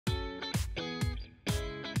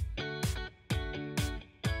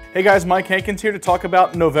Hey guys, Mike Hankins here to talk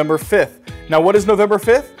about November 5th. Now what is November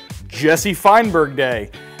 5th? Jesse Feinberg Day.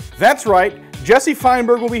 That's right, Jesse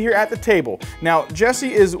Feinberg will be here at the table. Now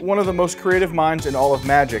Jesse is one of the most creative minds in all of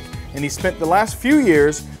magic, and he spent the last few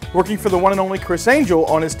years working for the one and only Criss Angel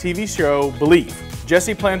on his TV show, Belief.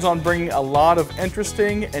 Jesse plans on bringing a lot of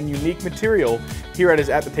interesting and unique material here at his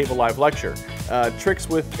At the Table live lecture. Tricks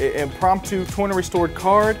with impromptu toy restored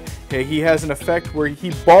card. He has an effect where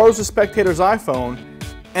he borrows a spectator's iPhone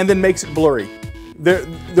and then makes it blurry.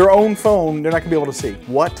 Their own phone, they're not gonna be able to see.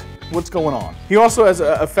 What's going on? He also has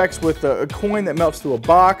effects with a coin that melts through a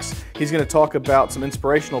box. He's gonna talk about some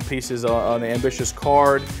inspirational pieces on an ambitious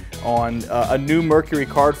card, on a new Mercury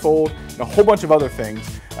card fold, and a whole bunch of other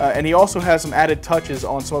things. And he also has some added touches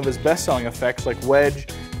on some of his best-selling effects like Wedge,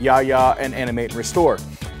 Ya-Ya, and Animate and Restore.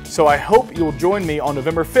 So I hope you'll join me on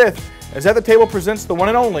November 5th as At the Table presents the one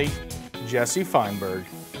and only Jesse Feinberg.